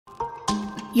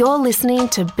You're listening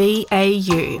to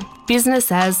BAU,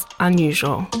 Business as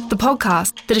Unusual, the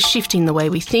podcast that is shifting the way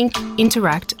we think,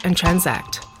 interact and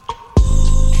transact.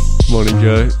 Morning,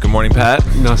 Joe. Good morning, Pat.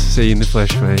 Nice to see you in the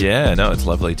flesh, mate. Yeah, no, it's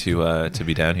lovely to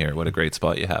be down here. What a great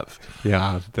spot you have.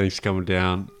 Yeah, thanks for coming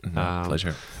down.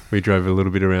 Pleasure. We drove a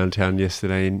little bit around town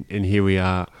yesterday, and here we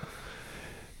are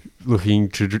looking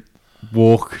to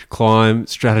walk, climb,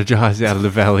 strategize out of the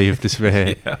valley of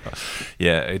despair.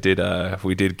 Yeah, it did.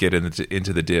 We did get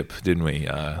into the dip, didn't we?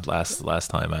 Last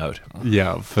time out.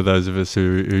 Yeah, for those of us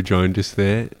who joined us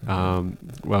there,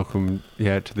 welcome.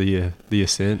 Yeah, to the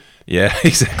ascent. Yeah,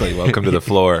 exactly. Welcome to the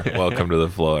floor. Welcome to the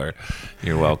floor.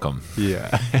 You're welcome. Yeah.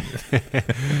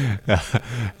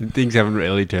 Things haven't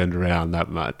really turned around that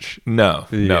much. No,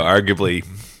 arguably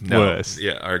worse.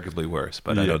 Yeah, arguably worse.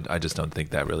 But yeah. I just don't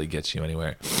think that really gets you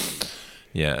anywhere.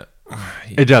 Yeah.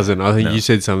 It doesn't. I think you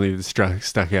said something that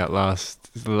stuck out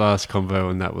the last convo,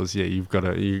 and that was you've got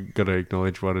to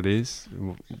acknowledge what it is,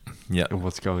 and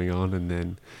what's going on,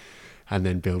 and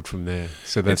then build from there.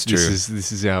 So that's true.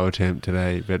 This is our attempt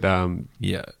today. But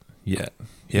yeah.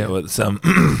 Well,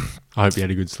 I hope you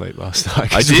had a good sleep last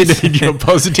night. I did. You're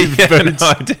positive. Yeah, no,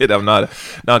 I did. I'm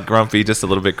not grumpy, just a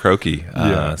little bit croaky.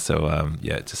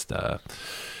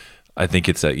 I think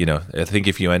it's I think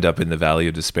if you end up in the valley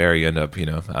of despair, you end up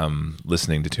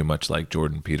listening to too much like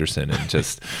Jordan Peterson and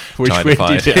just trying to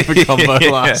find did have a combo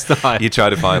last night. You try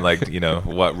to find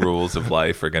what rules of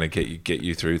life are going to get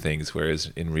you through things,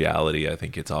 whereas in reality, I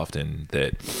think it's often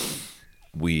that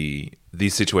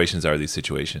these situations are these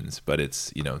situations, but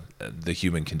it's the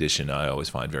human condition I always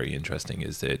find very interesting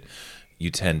is that you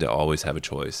tend to always have a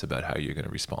choice about how you're going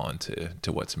to respond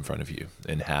to what's in front of you,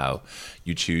 and how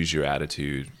you choose your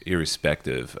attitude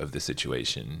irrespective of the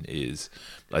situation is,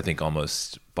 I think,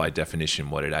 almost by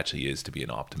definition what it actually is to be an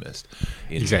optimist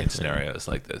in scenarios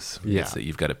like this. Yeah. It's that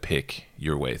you've got to pick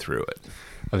your way through it.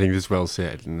 I think that's well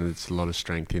said, and there's a lot of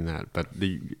strength in that. But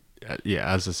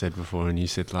as I said before, and you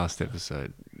said last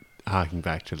episode, harking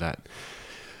back to that,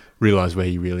 realize where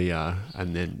you really are,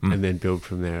 and then build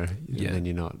from there. And then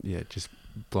you're not just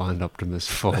blind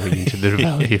optimists falling into the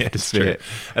valley of despair.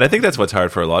 And I think that's what's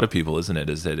hard for a lot of people, isn't it?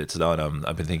 Is that it's not.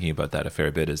 I've been thinking about that a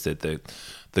fair bit. Is that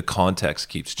the context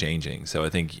keeps changing. So I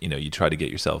think you try to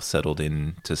get yourself settled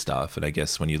into stuff, and I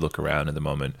guess when you look around at the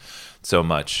moment, so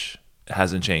much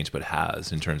hasn't changed, but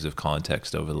has in terms of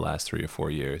context over the last 3 or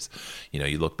 4 years.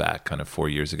 You look back kind of 4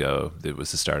 years ago, it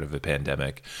was the start of a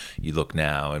pandemic. You look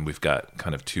now, and we've got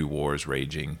kind of 2 wars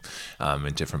raging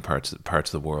in different parts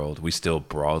of the world. We still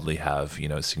broadly have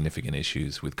significant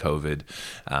issues with COVID.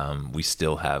 We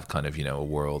still have kind of a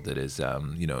world that is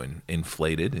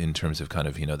inflated in terms of kind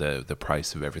of the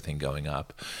price of everything going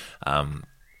up.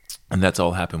 And that's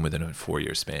all happened within a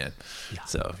 4-year span. Yeah.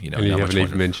 So, and you haven't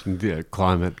even mentioned the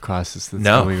climate crisis that's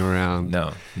coming around.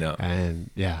 No. And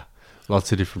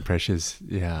lots of different pressures.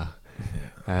 Yeah.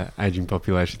 Aging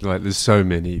population. Like there's so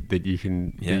many that you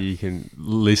can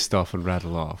list off and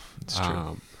rattle off. It's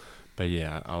true. But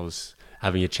I was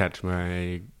having a chat to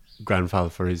my grandfather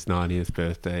for his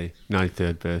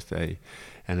 93rd birthday,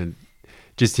 and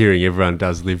just hearing everyone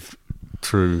does live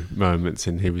through moments,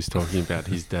 and he was talking about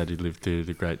his dad who lived through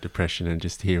the Great Depression, and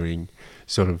just hearing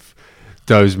sort of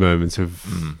those moments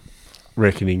of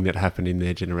reckoning that happened in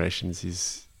their generations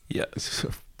is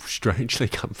sort of strangely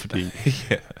comforting.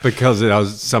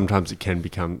 Because sometimes it can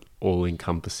become all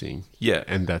encompassing,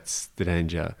 and that's the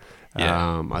danger.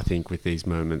 I think with these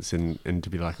moments, and to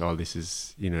be like, oh, this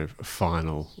is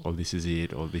final, or this is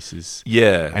it, or this is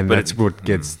and that's what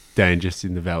gets dangerous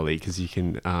in the valley, because you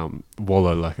can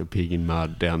wallow like a pig in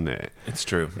mud down there. It's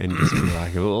true, and just be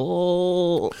like,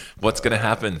 oh, what's going to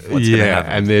happen? What's going to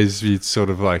happen? And it's sort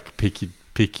of like pick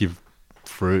your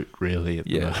fruit, really.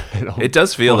 It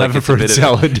does feel like it's a fruit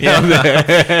salad down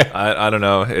there. I don't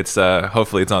know. It's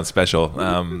hopefully it's on special.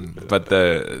 But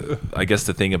I guess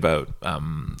the thing about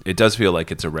it does feel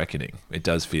like it's a reckoning. It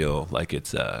does feel like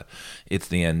it's the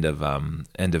end of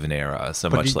an era.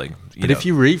 But if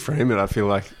you reframe it, I feel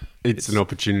like it's an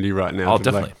opportunity right now.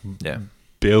 Definitely,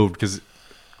 build, because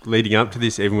leading up to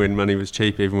this, even when money was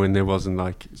cheap, even when there wasn't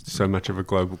like so much of a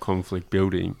global conflict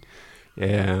building,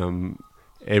 the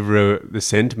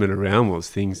sentiment around was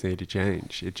things need to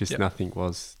change. It just nothing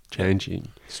was changing.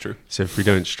 It's true. So if we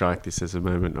don't strike this as a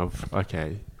moment of,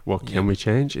 okay, what can we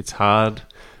change? It's hard,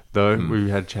 though. We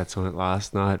had chats on it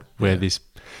last night where you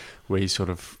sort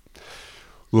of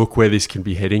look where this can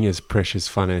be heading, as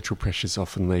financial pressures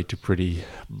often lead to pretty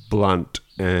blunt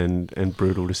and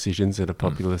brutal decisions at a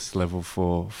populist level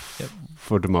for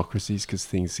democracies, because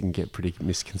things can get pretty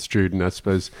misconstrued. And I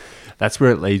suppose that's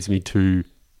where it leads me to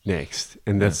next?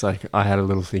 And that's like, I had a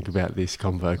little think about this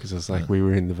Convo, because I was like, we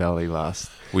were in the valley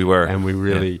last. We were. And we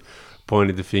really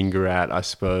pointed the finger at, I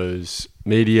suppose,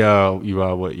 media, you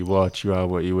are what you watch, you are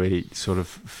what you eat sort of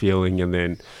feeling. And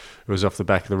then it was off the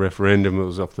back of the referendum, it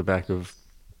was off the back of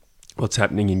what's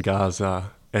happening in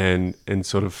Gaza, and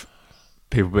sort of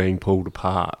people being pulled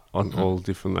apart on all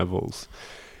different levels,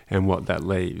 and what that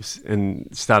leaves, and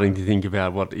starting to think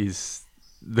about what is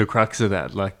the crux of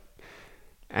that, like,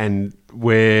 and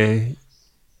where.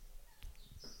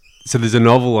 So there's a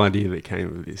novel idea that came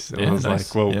of this. And I was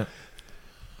like, well,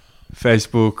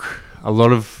 Facebook, a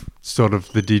lot of sort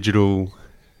of the digital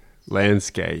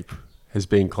landscape has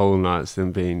been colonized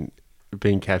and been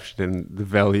captured, and the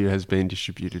value has been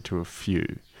distributed to a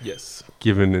few. Yes.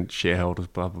 Given and shareholders,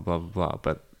 blah, blah, blah, blah, blah,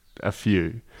 but a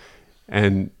few.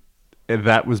 And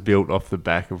that was built off the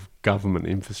back of government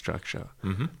infrastructure.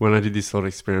 Mm-hmm. When I did this thought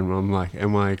experiment, I'm like,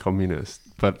 am I a communist?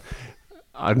 But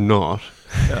I'm not.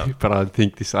 Yeah. But I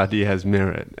think this idea has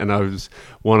merit. And I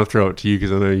want to throw it to you,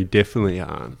 because I know you definitely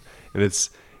aren't. And it's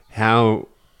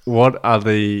what are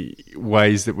the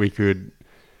ways that we could,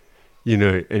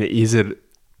 and is it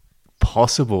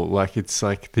possible? Like, it's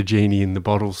like the genie in the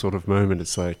bottle sort of moment.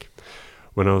 It's like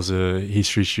when I was a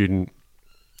history student,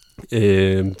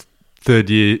 second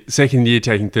year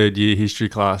taking third year history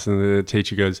class, and the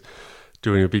teacher goes,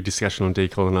 doing a big discussion on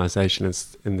decolonisation,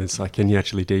 and it's like, can you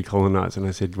actually decolonise? And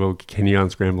I said, well, can you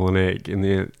unscramble an egg?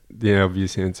 And the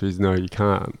obvious answer is no, you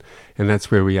can't. And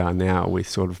that's where we are now with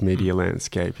sort of media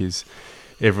landscape, is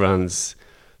everyone's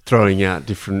throwing out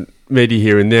different media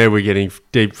here and there. We're getting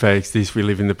deep fakes, we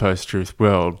live in the post-truth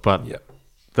world. But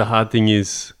the hard thing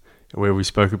is, where we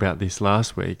spoke about this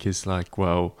last week, is like,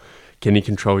 well, can you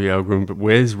control your algorithm? But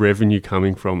where's revenue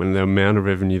coming from? And the amount of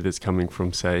revenue that's coming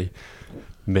from, say,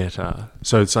 Meta.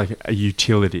 So it's like a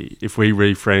utility. If we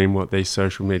reframe what these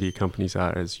social media companies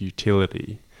are as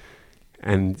utility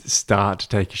and start to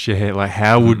take a share, like,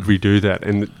 how would we do that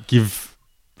and give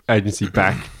agency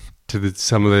back to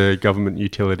some of the government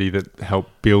utility that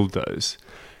helped build those?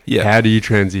 Yeah. How do you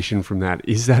transition from that?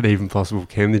 Is that even possible?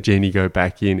 Can the genie go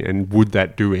back in, and would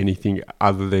that do anything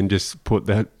other than just put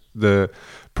the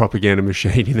propaganda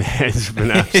machine in the hands of an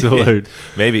absolute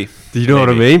maybe? Do you know what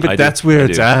I mean? But that's where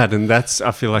it's at, and I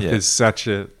feel like there's such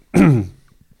a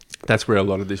that's where a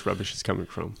lot of this rubbish is coming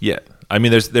from. Yeah, I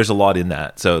mean, there's a lot in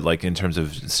that. So, like, in terms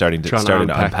of starting to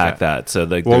unpack that. So,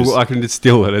 like, I can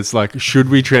distill it. It's like, should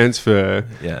we transfer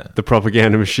the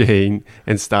propaganda machine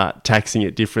and start taxing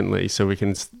it differently so we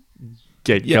can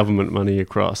get government money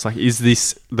across? Like, is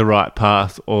this the right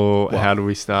path, or how do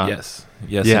we start? Yes.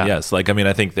 And yes. Like, I mean,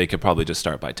 I think they could probably just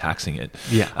start by taxing it.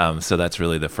 Yeah. So that's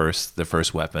really the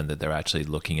first weapon that they're actually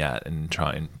looking at and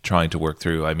trying to work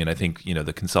through. I mean, I think,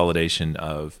 the consolidation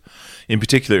of, in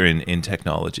particular in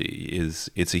technology,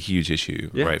 it's a huge issue,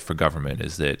 right, for government.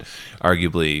 Is that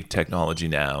arguably technology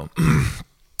now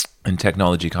and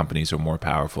technology companies are more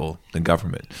powerful than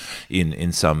government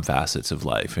in some facets of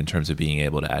life, in terms of being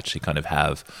able to actually kind of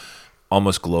have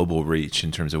almost global reach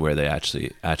in terms of where they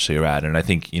actually are at. And I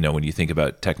think, when you think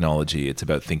about technology, it's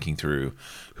about thinking through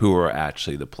who are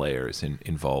actually the players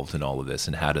involved in all of this,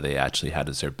 and how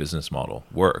does their business model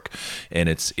work? And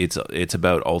it's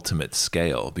about ultimate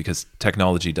scale, because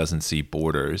technology doesn't see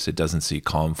borders, it doesn't see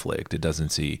conflict, it doesn't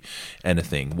see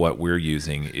anything. What we're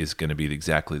using is going to be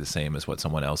exactly the same as what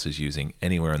someone else is using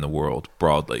anywhere in the world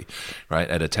broadly, right?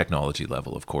 At a technology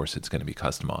level, of course, it's going to be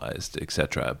customized,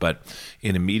 etc. But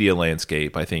in a media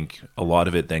landscape, I think a lot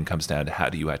of it then comes down to how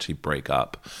do you actually break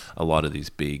up a lot of these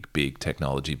big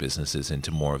technology businesses into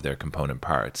more of their component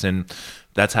parts. And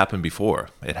that's happened before.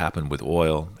 It happened with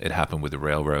oil. It happened with the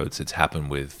railroads. It's happened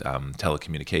with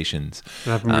telecommunications.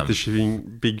 It happened with the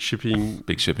big shipping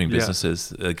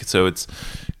businesses. So it's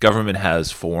government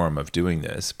has form of doing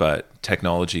this, but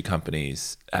technology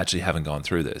companies actually haven't gone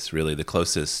through this. Really, the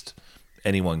closest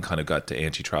anyone kind of got to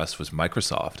antitrust was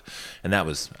Microsoft, and that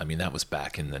was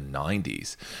back in the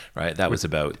 90s, right? That was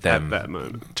about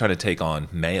them trying to take on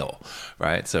mail,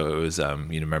 right? So it was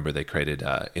remember they created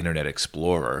Internet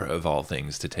Explorer of all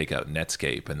things to take out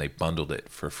Netscape, and they bundled it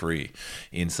for free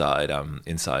inside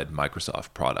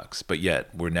Microsoft products. But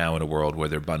yet we're now in a world where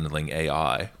they're bundling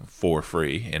AI for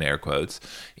free, in air quotes,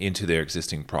 into their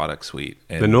existing product suite.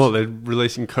 And they're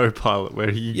releasing Copilot,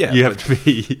 where you have to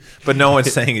be, but no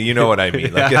one's saying, you know what I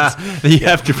mean? Like, you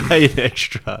have to pay an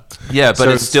extra. Yeah, but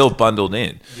it's still bundled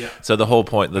in. Yeah. So the whole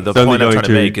point, the point I'm trying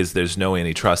to make is there's no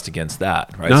antitrust against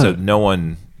that, right? No. So no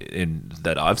one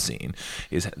that I've seen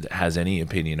has any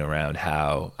opinion around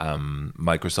how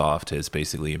Microsoft has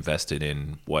basically invested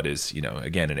in what is,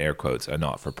 again, in air quotes, a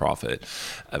not-for-profit,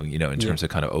 in terms of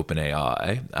kind of open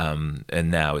AI,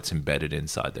 and now it's embedded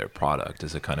inside their product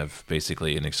as a kind of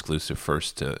basically an exclusive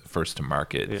first to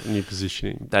market. New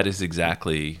positioning. That is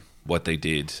exactly what they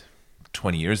did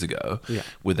 20 years ago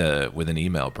with an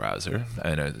email browser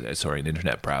and an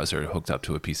internet browser hooked up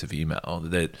to a piece of email,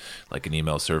 that like an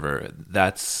email server.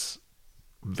 That's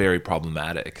very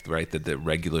problematic, right? That the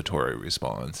regulatory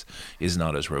response is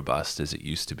not as robust as it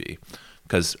used to be.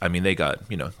 Because, I mean, they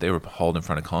were hauled in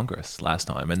front of Congress last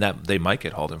time, and that they might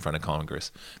get hauled in front of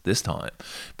Congress this time.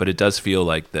 But it does feel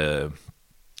like the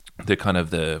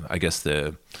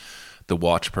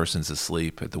watch person's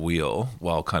asleep at the wheel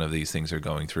while kind of these things are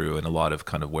going through. And a lot of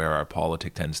kind of where our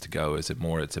politic tends to go it's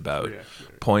about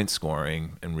point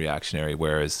scoring and reactionary,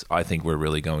 whereas I think we're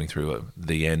really going through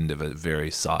the end of a very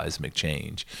seismic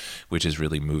change, which is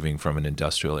really moving from an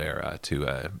industrial era to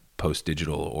a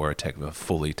post-digital or a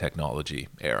fully technology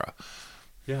era.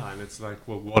 Yeah, and it's like,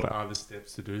 well, what are the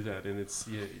steps to do that? And it's,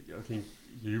 I think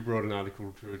you brought an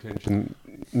article to attention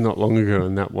not long ago,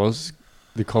 and that was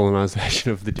the colonization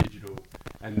of the digital.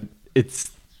 And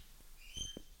it's,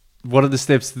 what are the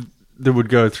steps that would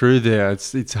go through there?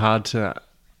 It's hard to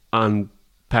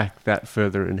unpack that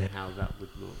further and how that would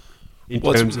look in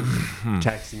terms of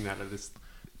taxing that at this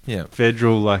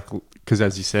federal, like, because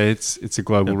as you say, it's a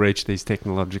global reach, these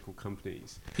technological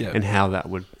companies, and how that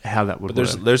would but work.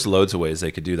 There's loads of ways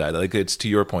they could do that. Like, it's to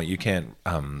your point, you can't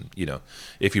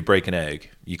if you break an egg,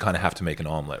 you kind of have to make an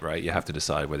omelet, right? You have to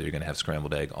decide whether you're going to have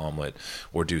scrambled egg omelet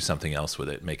or do something else with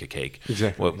it, make a cake,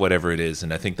 exactly, whatever it is.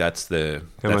 And I think how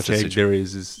much egg there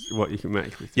is what you can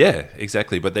make with it. Yeah,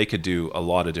 exactly. But they could do a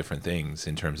lot of different things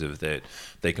in terms of that.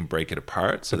 They can break it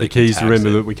apart. So the key is to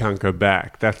remember that we can't go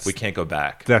back. We can't go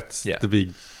back. That's the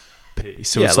big piece.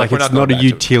 So it's like it's not a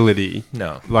utility,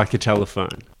 no, like a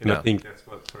telephone. And no. I think that's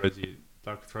what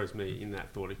throws me in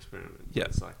that thought experiment. Yeah.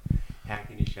 It's like, how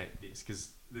can you shape this? Because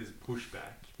there's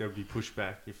pushback. There would be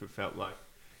pushback if it felt like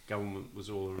government was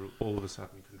all of a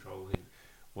sudden controlling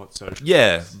what social.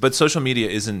 Yeah, but social media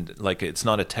isn't like, it's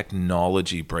not a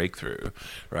technology breakthrough,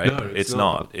 right? No, it's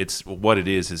not. It's what it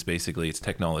is basically it's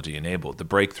technology enabled. The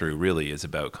breakthrough really is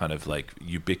about kind of like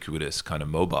ubiquitous kind of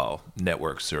mobile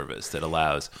network service that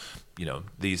allows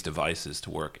these devices to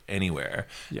work anywhere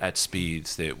at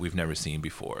speeds that we've never seen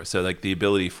before. So like the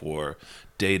ability for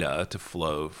data to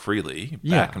flow freely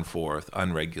back and forth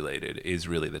unregulated is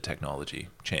really the technology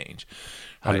change.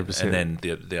 Right? 100%. And then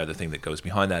the other thing that goes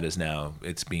behind that is now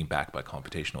it's being backed by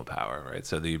computational power, right?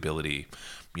 So the ability,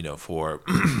 for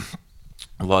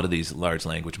a lot of these large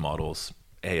language models,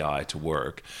 AI to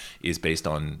work is based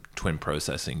on twin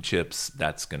processing chips.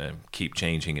 That's going to keep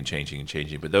changing and changing and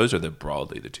changing. But those are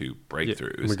broadly the two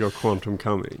breakthroughs. Yeah, we got quantum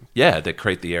coming. Yeah, that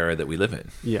create the era that we live in.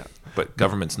 Yeah. But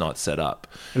government's not set up.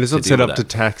 And it's not set up to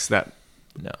tax that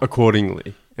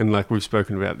accordingly. And like we've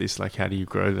spoken about this, like how do you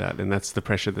grow that? And that's the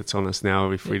pressure that's on us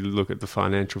now. If we look at the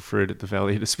financial fruit at the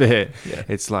Valley of Despair,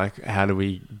 it's like, how do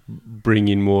we bring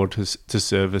in more to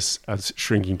service a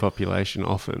shrinking population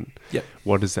often? Yeah.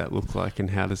 What does that look like, and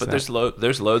how does that... But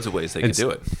there's loads of ways they can do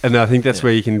it. And I think that's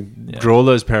where you can draw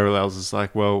those parallels. It's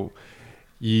like, well,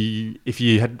 if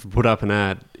you had to put up an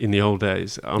ad in the old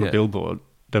days on a billboard,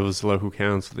 there was local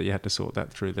council that you had to sort that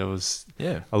through. There was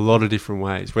a lot of different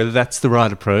ways. Whether that's the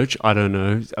right approach, I don't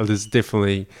know. There's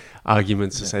definitely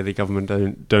arguments to say the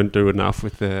government don't do enough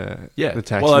with the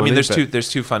tax. Well, I money, mean, there's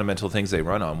two fundamental things they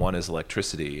run on. One is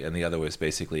electricity, and the other is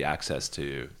basically access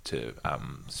to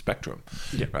spectrum.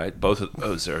 Yeah. Right. Both of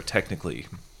those are technically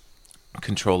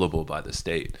controllable by the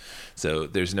state. So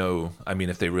there's no, I mean,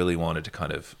 if they really wanted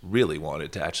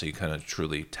to actually kind of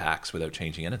truly tax without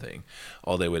changing anything,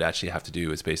 all they would actually have to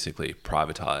do is basically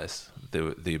privatize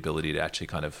the ability to actually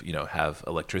kind of, have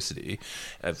electricity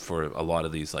for a lot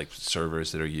of these like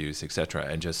servers that are used, etc.,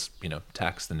 and just,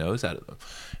 tax the nose out of them.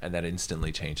 And that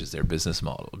instantly changes their business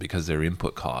model because their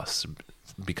input costs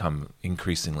become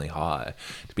increasingly high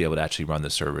to be able to actually run the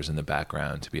servers in the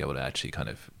background, to be able to actually kind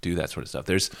of do that sort of stuff.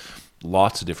 There's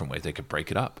lots of different ways they could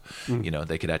break it up.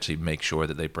 They could actually make sure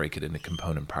that they break it into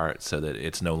component parts so that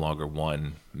it's no longer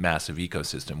one massive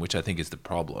ecosystem, which I think is the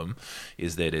problem,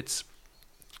 is that it's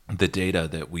the data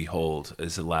that we hold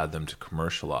has allowed them to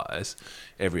commercialize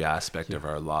every aspect of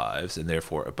our lives, and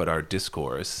therefore, but our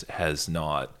discourse has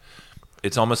not.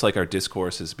 It's almost like our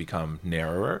discourse has become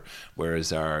narrower,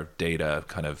 whereas our data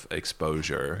kind of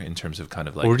exposure in terms of kind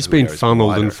of like... Or it's been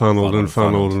funneled and funneled and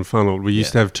funneled and funneled. We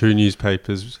used to have two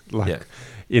newspapers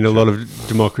in a lot of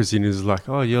democracy, and it was like,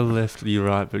 oh, you're left, you're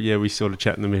right, but yeah, we sort of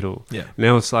chat in the middle. Yeah.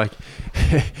 Now it's like,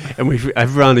 and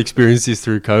everyone experienced this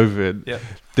through COVID. Yeah.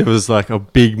 There was like a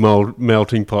big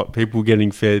melting pot, people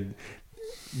getting fed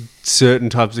certain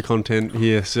types of content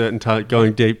here,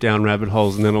 going deep down rabbit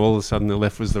holes, and then all of a sudden the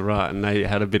left was the right, and they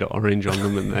had a bit of orange on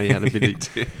them, and they had a bit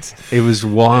of... It was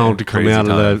wild to come out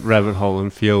of the rabbit hole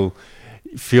and feel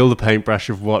the paintbrush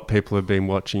of what people have been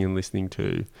watching and listening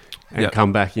to, and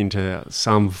come back into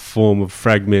some form of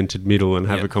fragmented middle and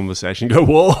have a conversation. Go,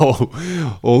 whoa!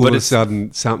 All of a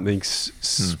sudden, something's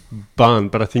spun.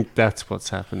 But I think that's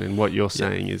what's happening. What you're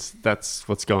saying is that's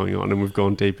what's going on, and we've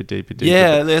gone deeper.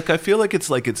 Yeah, like I feel like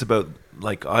it's about,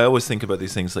 like, I always think about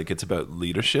these things like it's about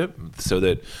leadership. So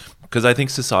that, because I think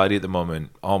society at the moment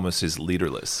almost is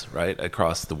leaderless, right?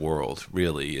 Across the world,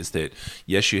 really, is that,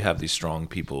 yes, you have these strong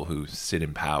people who sit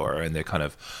in power, and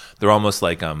they're almost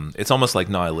like, it's almost like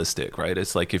nihilistic, right?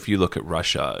 It's like, if you look at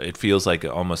Russia, it feels like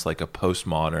almost like a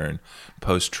postmodern,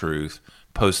 post-truth,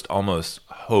 almost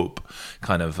hope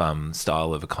kind of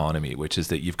style of economy, which is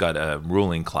that you've got a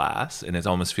ruling class, and it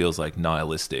almost feels like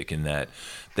nihilistic in that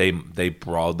they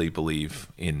broadly believe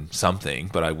in something,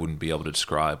 but I wouldn't be able to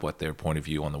describe what their point of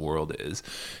view on the world is.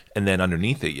 And then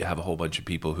underneath it, you have a whole bunch of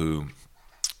people who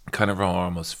kind of are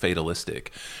almost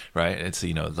fatalistic, right? It's,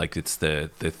 like it's the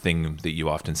thing that you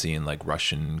often see in like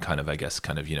Russian kind of, I guess,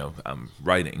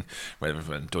 writing, right?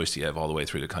 From Dostoevsky all the way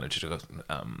through to kind of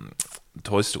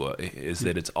Tolstoy, is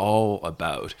that it's all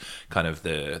about kind of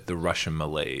the Russian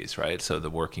malaise, right? So the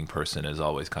working person is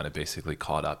always kind of basically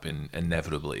caught up in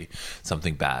inevitably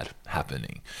something bad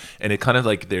happening, and it kind of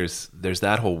like there's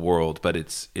that whole world, but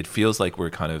it feels like we're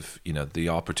kind of, the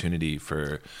opportunity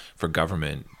for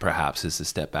government perhaps is to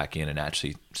step back in and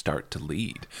actually start to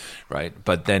lead, right?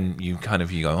 But then you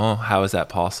go, oh, how is that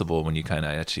possible when you kind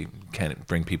of actually can't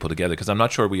bring people together? Because I'm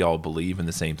not sure we all believe in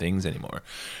the same things anymore,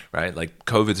 right? Like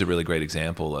COVID's a really great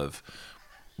example of,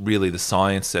 really, the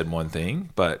science said one thing,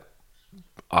 but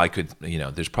I could,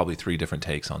 there's probably 3 different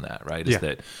takes on that, right? Is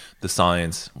that the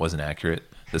science wasn't accurate,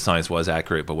 the science was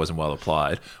accurate but wasn't well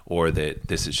applied, or that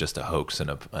this is just a hoax and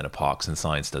a pox, and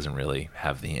science doesn't really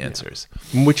have the answers.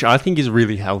 Which I think is a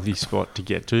really healthy spot to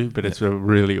get to, but it's a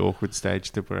really awkward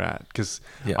stage that we're at, because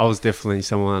I was definitely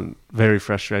someone very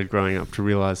frustrated growing up to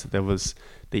realise that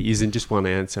there isn't just one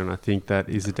answer, and I think that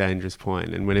is a dangerous point.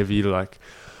 And whenever you're like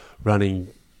running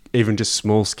even just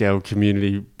small scale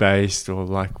community based or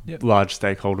like large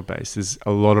stakeholder based, there's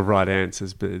a lot of right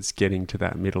answers, but it's getting to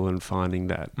that middle and finding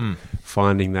that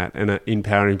and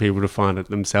empowering people to find it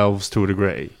themselves to a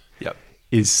degree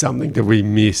is something that we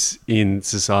miss in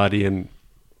society, and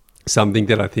something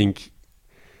that I think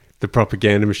the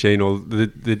propaganda machine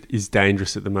that is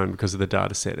dangerous at the moment because of the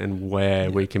data set and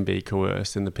where we can be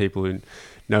coerced, and the people who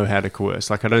know how to coerce.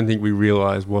 Like, I don't think we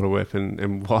realise what a weapon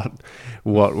and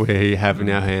what we have in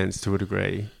our hands to a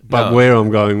degree. But where I'm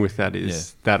going with that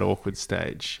is that awkward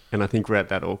stage. And I think we're at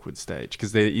that awkward stage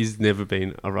because there is never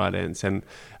been a right answer. And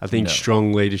I think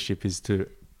strong leadership is to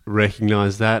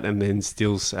recognise that and then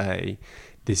still say,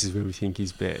 this is where we think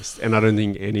is best. And I don't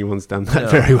think anyone's done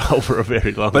that very well for a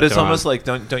very long time. But it's almost like,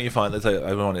 don't you find,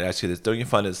 I want to ask you this, don't you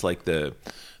find it's like the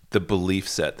belief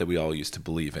set that we all used to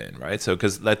believe in, right? So,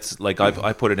 because that's like,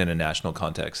 I put it in a national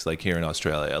context, like here in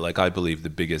Australia, like I believe the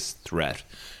biggest threat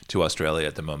to Australia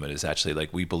at the moment is actually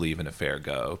like, we believe in a fair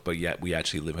go, but yet we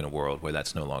actually live in a world where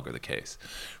that's no longer the case,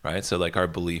 right? So like our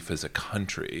belief as a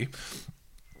country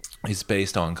is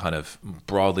based on kind of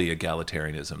broadly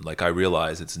egalitarianism. Like, I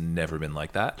realize it's never been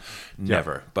like that,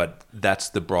 never. But that's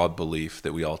the broad belief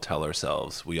that we all tell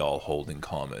ourselves we all hold in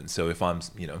common. So if I'm,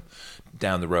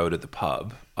 down the road at the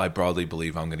pub, I broadly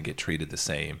believe I'm going to get treated the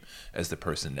same as the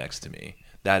person next to me.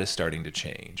 That is starting to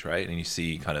change, right? And you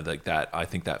see kind of like that, I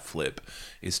think that flip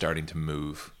is starting to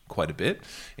move quite a bit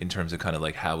in terms of kind of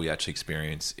like how we actually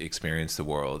experience the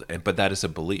world. But that is a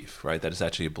belief, right? That is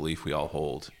actually a belief we all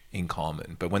hold in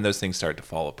common. But when those things start to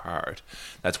fall apart,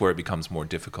 that's where it becomes more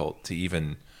difficult to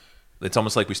even, it's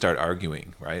almost like we start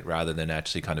arguing, right? Rather than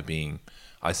actually kind of being,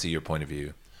 I see your point of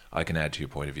view, I can add to your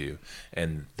point of view.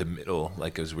 And the middle,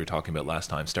 like as we were talking about last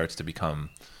time, starts to become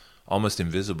almost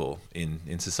invisible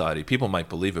in society. People might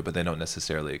believe it, but they don't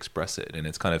necessarily express it. And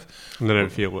it's kind of... And they don't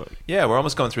feel it. Yeah, we're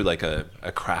almost going through like a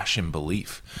crash in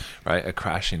belief, right? A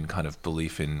crash in kind of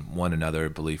belief in one another,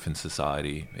 belief in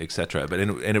society, etc. But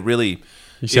and it really...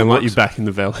 You sound like you're back in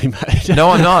the valley, mate. No,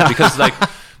 I'm not, because like...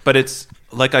 But it's...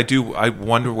 like I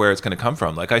wonder where it's going to come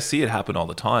from. Like I see it happen all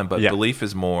the time, but Yeah. belief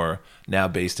is more now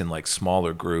based in like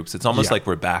smaller groups. It's almost Yeah. like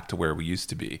we're back to where we used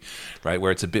to be, right?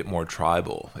 Where it's a bit more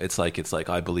tribal. It's like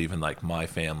I believe in like my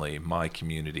family, my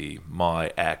community,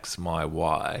 my X, my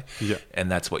Y, Yeah.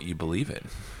 and that's what you believe in.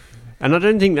 And I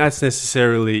don't think that's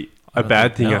necessarily a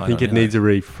bad thing. I think it needs a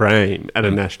reframe at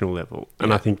a national level.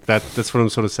 And I think that's what I'm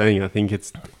sort of saying. I think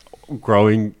it's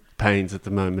growing pains at the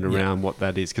moment around what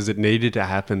that is, because it needed to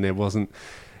happen. There wasn't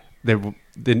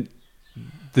the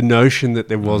notion that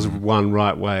there was one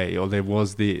right way or there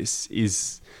was this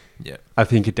is I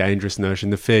think a dangerous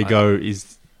notion. The fair go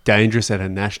is dangerous at a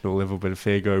national level, but a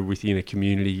fair go within a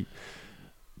community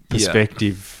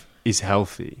perspective is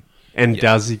healthy and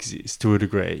does exist to a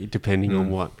degree, depending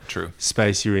on what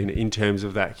space you're in terms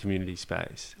of that community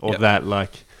space or that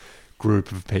like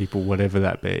group of people, whatever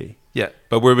that be. Yeah,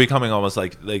 but we're becoming almost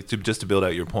like just to build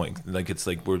out your point, like it's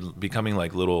like we're becoming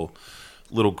like little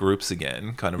groups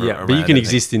again, kind of. Yeah, but you can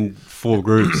exist in 4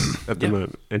 groups at the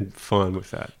moment and fine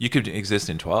with that. You could exist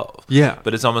in 12. Yeah,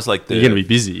 but it's almost like you're going to be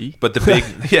busy. But the big,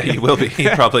 you will be.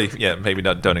 Probably, maybe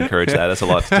not. Don't encourage that. That's a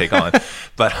lot to take on.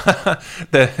 But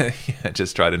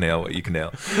just try to nail what you can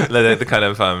nail. The kind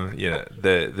of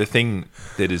the thing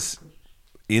that is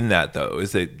in that though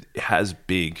is that it has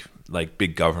big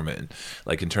government,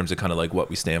 like in terms of kind of like what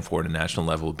we stand for at a national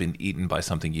level, been eaten by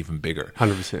something even bigger.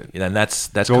 100%. And that's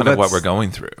kind of what we're going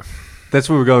through. That's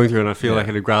what we're going through, and I feel like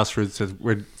at a grassroots,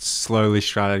 we're slowly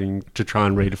starting to try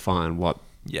and redefine what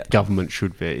government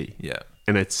should be. Yeah.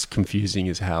 And it's confusing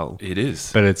as hell. It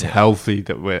is. But it's healthy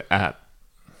that we're at.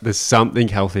 There's something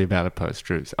healthy about a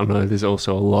post-truth. I know there's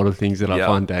also a lot of things that I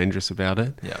find dangerous about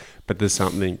it. Yeah. But there's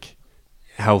something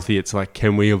healthy. It's like,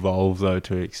 can we evolve though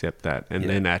to accept that and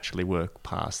then actually work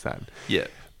past that? Yeah.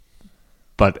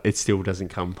 But it still doesn't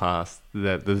come past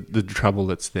the trouble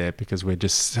that's there, because we're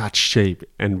just such sheep.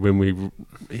 And when we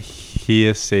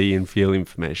hear, see, and feel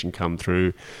information come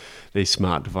through these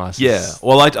smart devices,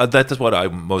 that's what I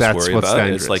most worry about.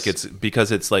 Dangerous. It's like it's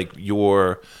because it's like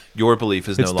your belief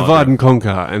is no longer divide and conquer,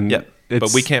 and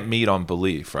but we can't meet on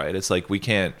belief, right? It's like we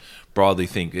can't broadly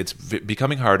think. It's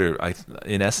becoming harder,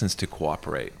 in essence, to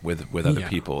cooperate with other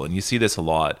people, and you see this a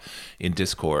lot in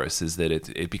discourse. Is that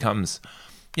it becomes,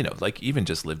 like even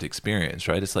just lived experience,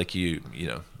 right? It's like you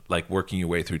like working your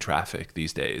way through traffic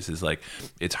these days is like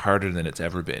it's harder than it's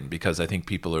ever been, because I think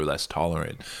people are less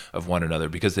tolerant of one another,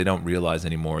 because they don't realize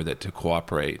anymore that to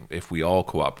cooperate, if we all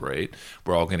cooperate,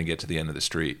 we're all going to get to the end of the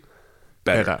street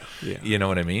better. You know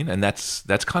what I mean? And that's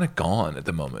kind of gone at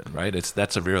the moment, right?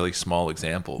 That's a really small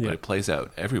example, but it plays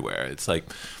out everywhere. It's like,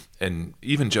 and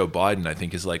even Joe Biden, I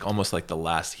think, is like almost like the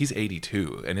last. He's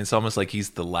 82, and it's almost like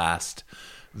he's the last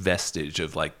vestige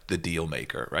of like the deal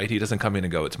maker, right? He doesn't come in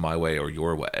and go, it's my way or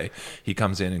your way. He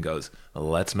comes in and goes,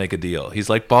 let's make a deal. He's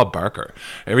like Bob Barker.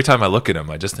 Every time I look at him,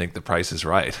 I just think the price is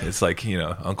right. It's like,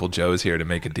 Uncle Joe's here to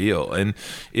make a deal, and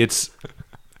it's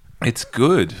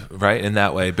good, right, in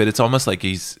that way, but it's almost like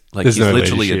he's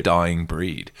literally a dying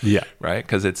breed, right?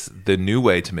 Because it's the new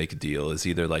way to make a deal is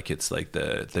either like it's like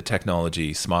the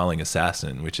technology smiling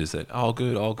assassin, which is that all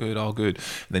good, and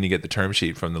then you get the term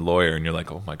sheet from the lawyer, and you're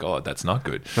like, oh my god, that's not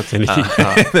good. That's anything.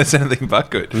 That's anything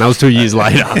but good. And that was 2 years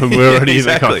later, and we're already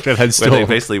exactly. in the contract store. Where they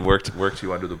basically worked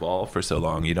you under the ball for so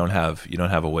long, you don't have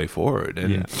a way forward,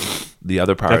 and the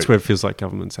other part. That's where it feels like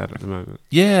government's at the moment.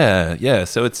 Yeah.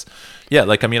 So it's. Yeah,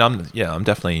 like I mean, I'm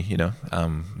definitely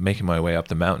making my way up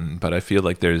the mountain, but I feel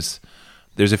like there's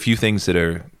a few things that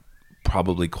are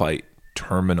probably quite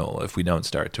terminal if we don't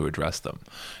start to address them,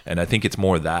 and I think it's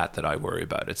more that I worry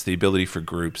about. It's the ability for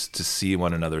groups to see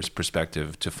one another's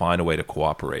perspective, to find a way to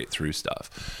cooperate through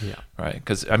stuff. Right?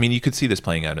 Because I mean, you could see this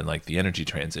playing out in like the energy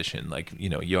transition. Like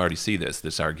you already see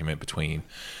this argument between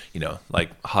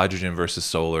like hydrogen versus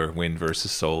solar, wind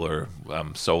versus solar,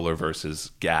 solar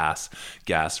versus gas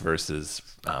versus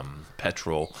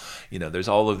petrol. There's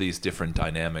all of these different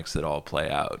dynamics that all play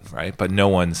out, right? But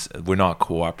we're not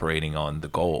cooperating on the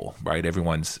goal, right?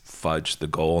 Everyone's fudged the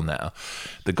goal now.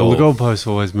 The goalposts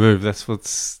always move. That's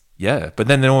what's... Yeah, but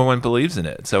then no one believes in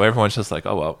it. So everyone's just like,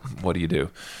 oh, well, what do you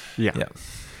do? Yeah.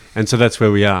 And so that's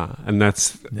where we are. And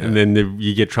and then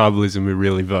you get tribalism who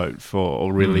really vote for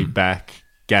or really back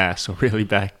gas or really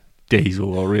back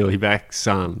diesel or really back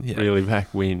sun, really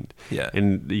back wind. Yeah.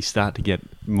 And you start to get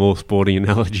more sporting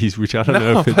analogies, which I don't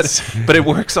know if it's... But it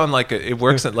works on like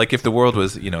if the world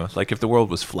was, like if the world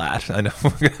was flat. I know we're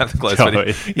gonna have to close,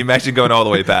 but imagine going all the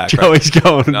way back. Joey's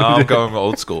going. No, I'm going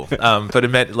old school. But it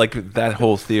meant like that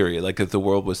whole theory, like if the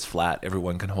world was flat,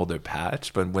 everyone can hold their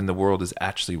patch. But when the world is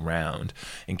actually round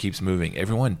and keeps moving,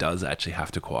 everyone does actually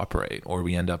have to cooperate, or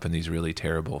we end up in these really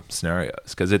terrible scenarios.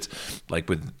 Because it's like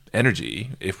with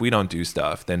energy, if we don't do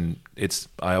stuff, then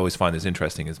I always find this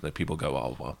interesting is that people go,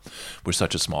 oh, well, we're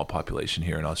such a small population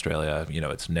here in Australia,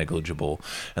 it's negligible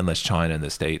unless China and the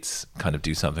States kind of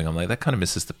do something. I'm like, that kind of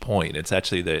misses the point. It's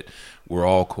actually that we're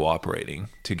all cooperating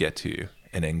to get to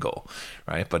an end goal,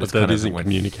 right? But it's that kind isn't of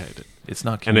communicated. It's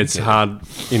not communicated. And it's hard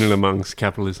in and amongst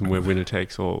capitalism where winner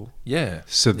takes all. Yeah.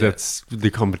 So that's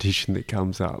the competition that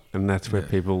comes up, and that's where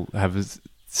people have a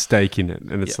stake in it.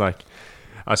 And it's like,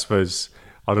 I suppose,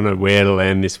 I don't know where to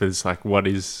land this, but it's like,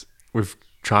 we've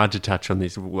tried to touch on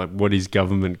this, like what is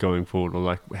government going forward, or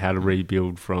like how to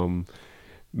rebuild from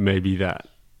maybe that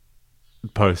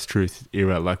post-truth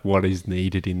era, like what is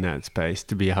needed in that space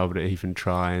to be able to even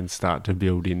try and start to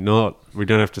build in, we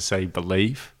don't have to say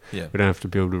belief, we don't have to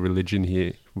build a religion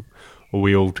here, or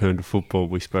we all turn to football.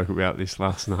 We spoke about this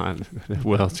last night, the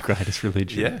world's greatest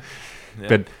religion.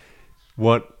 But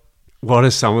what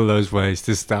are some of those ways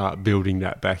to start building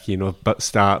that back in, or but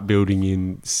start building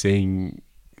in seeing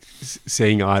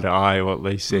eye to eye, or at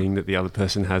least seeing that the other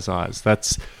person has eyes?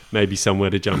 That's maybe somewhere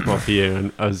to jump off here,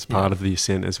 and as part of the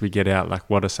ascent, as we get out, like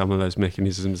what are some of those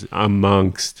mechanisms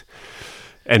amongst,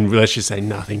 and let's just say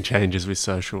nothing changes with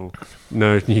social,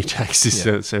 no new tax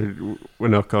system, so we're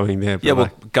not going there.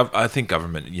 But I think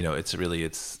government,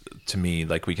 it's to me,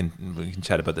 like we can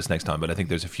chat about this next time, but I think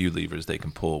there's a few levers they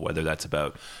can pull, whether that's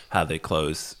about how they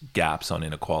close gaps on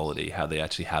inequality, how they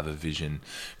actually have a vision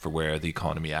for where the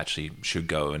economy actually should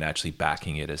go, and actually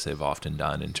backing it as they've often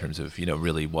done in terms of,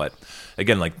 really what,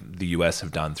 again, like the US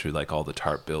have done through like all the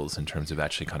TARP bills in terms of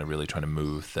actually kind of really trying to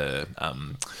move the,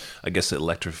 I guess,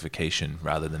 electrification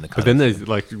rather than the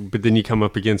kind but then you come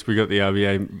up against, we got the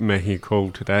RBA making a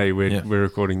call today, we're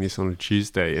recording this on a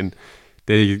Tuesday, and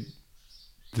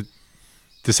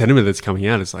the sentiment that's coming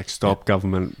out is like, stop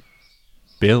government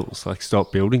bills, like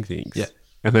stop building things. Yeah.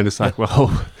 And then it's like,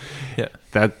 well,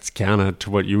 that's counter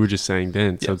to what you were just saying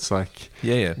then. So it's like...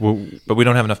 Well, but we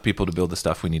don't have enough people to build the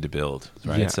stuff we need to build,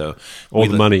 right? Yeah. So all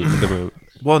the money.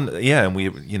 Well, yeah, and we,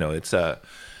 it's... I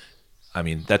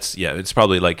mean, that's... Yeah, it's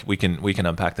probably like, we can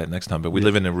unpack that next time, but we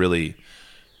live in a really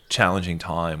challenging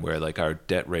time where like our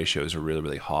debt ratios are really,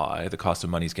 really high. The cost of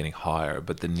money is getting higher,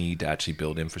 but the need to actually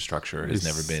build infrastructure has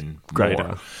never been greater.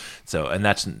 More. So, and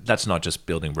that's not just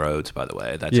building roads, by the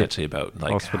way. That's actually about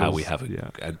like hospitals, how we have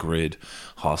a grid,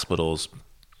 hospitals,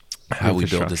 how we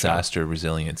build disaster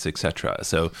resilience, etc.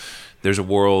 So there's a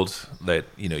world that,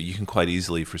 you can quite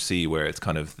easily foresee where it's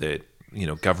kind of that,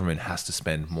 government has to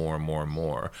spend more and more and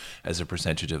more as a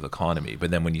percentage of economy. But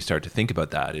then when you start to think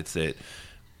about that, it's that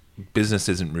business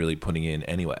isn't really putting in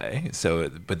anyway. So,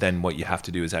 but then what you have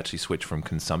to do is actually switch from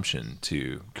consumption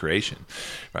to creation,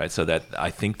 right? So that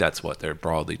I think that's what they're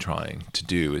broadly trying to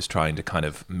do, is trying to kind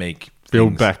of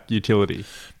build back utility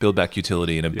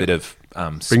and a bit of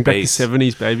bring space. Back the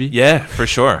 70s, baby. Yeah, for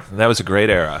sure. That was a great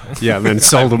era. Yeah, and then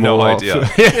sold them all off.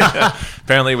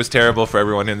 Apparently it was terrible for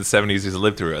everyone in the 70s who's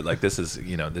lived through it. Like this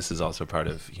is also part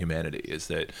of humanity, is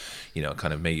that,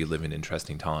 kind of may you live in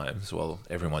interesting times. Well,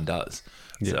 everyone does.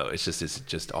 Yeah. So it's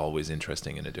just always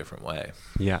interesting in a different way.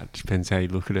 Yeah, it depends how you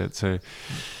look at it. So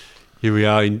here we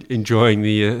are enjoying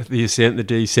the ascent, the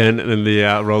descent, and the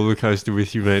roller coaster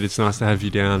with you, mate. It's nice to have you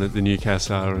down at the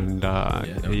Newcastle and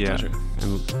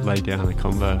and lay down a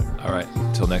convo. All right,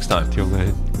 till next time. Till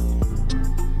then.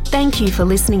 Thank you for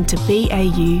listening to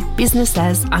BAU Business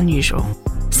as Unusual.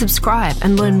 Subscribe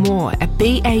and learn more at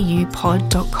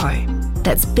baupod.co.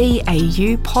 That's baupod.co.